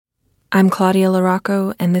I'm Claudia La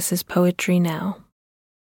Rocco, and this is Poetry Now.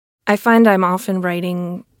 I find I'm often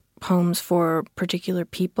writing poems for particular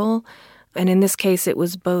people, and in this case it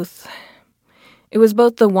was both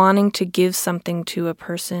the wanting to give something to a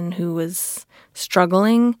person who was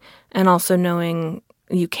struggling and also knowing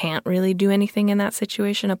you can't really do anything in that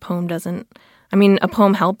situation. A poem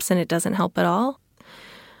helps and it doesn't help at all.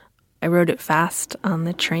 I wrote it fast on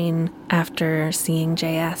the train after seeing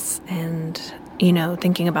JS and,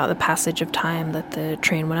 thinking about the passage of time that the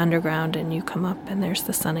train went underground and you come up and there's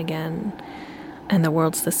the sun again and the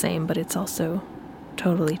world's the same, but it's also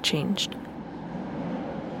totally changed.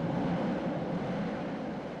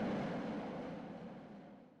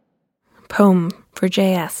 Poem for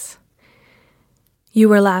JS. You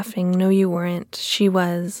were laughing, no you weren't. She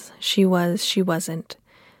was, she wasn't.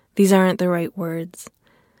 These aren't the right words.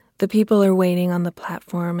 The people are waiting on the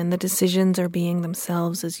platform and the decisions are being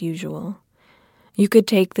themselves as usual. You could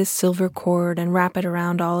take this silver cord and wrap it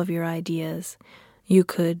around all of your ideas. You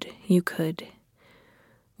could.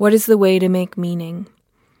 What is the way to make meaning?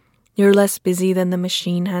 You're less busy than the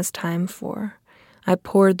machine has time for. I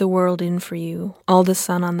poured the world in for you, all the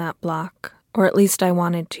sun on that block, or at least I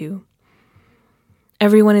wanted to.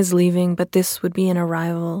 Everyone is leaving, but this would be an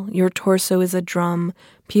arrival. Your torso is a drum.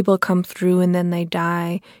 People come through and then they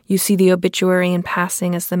die. You see the obituary in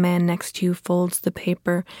passing as the man next to you folds the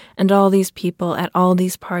paper, and all these people at all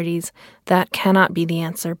these parties. That cannot be the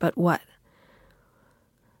answer, but what?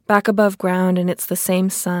 Back above ground, and it's the same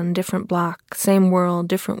sun, different block, same world,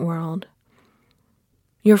 different world.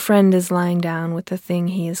 Your friend is lying down with the thing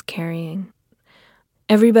he is carrying.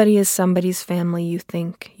 Everybody is somebody's family, you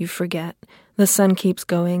think, you forget. The sun keeps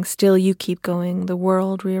going, still you keep going. The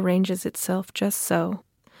world rearranges itself just so.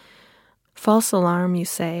 False alarm, you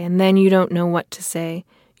say, and then you don't know what to say.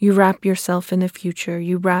 You wrap yourself in the future,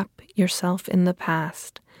 you wrap yourself in the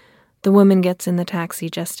past. The woman gets in the taxi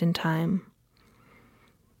just in time.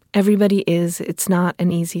 Everybody is, it's not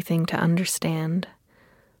an easy thing to understand.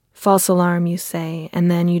 False alarm, you say,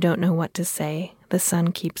 and then you don't know what to say. The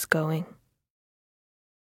sun keeps going.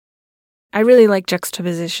 I really like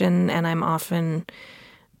juxtaposition, and I'm often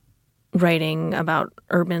writing about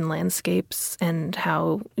urban landscapes and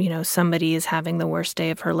how, somebody is having the worst day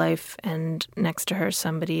of her life, and next to her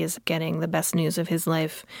somebody is getting the best news of his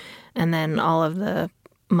life, and then all of the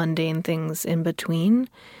mundane things in between.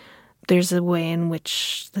 There's a way in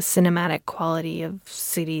which the cinematic quality of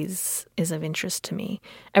cities is of interest to me.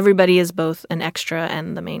 Everybody is both an extra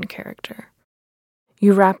and the main character.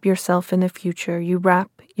 You wrap yourself in the future, you wrap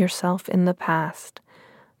yourself in the past.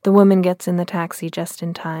 The woman gets in the taxi just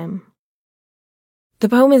in time. The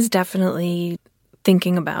poem is definitely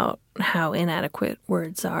thinking about how inadequate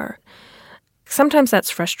words are. Sometimes that's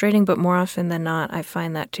frustrating, but more often than not, I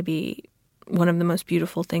find that to be one of the most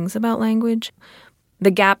beautiful things about language. The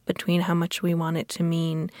gap between how much we want it to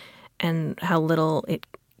mean and how little it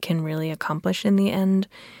can really accomplish in the end.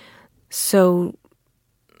 So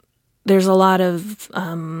there's a lot of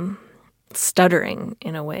stuttering,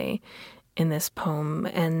 in a way, in this poem.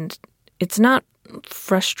 And it's not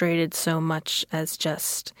frustrated so much as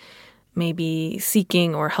just maybe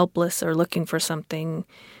seeking or helpless or looking for something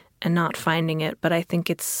and not finding it. But I think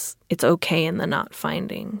it's okay in the not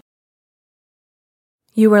finding.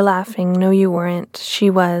 You were laughing. No, you weren't. She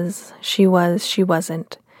was, she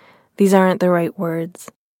wasn't. These aren't the right words.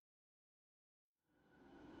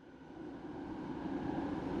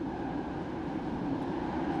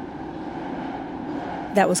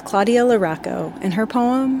 That was Claudia La Rocco and her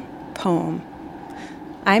poem, Poem.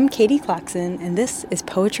 I'm Katie Klocksin, and this is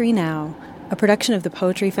Poetry Now, a production of the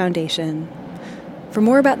Poetry Foundation. For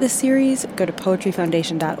more about this series, go to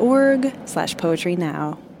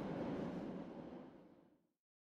poetryfoundation.org/poetrynow.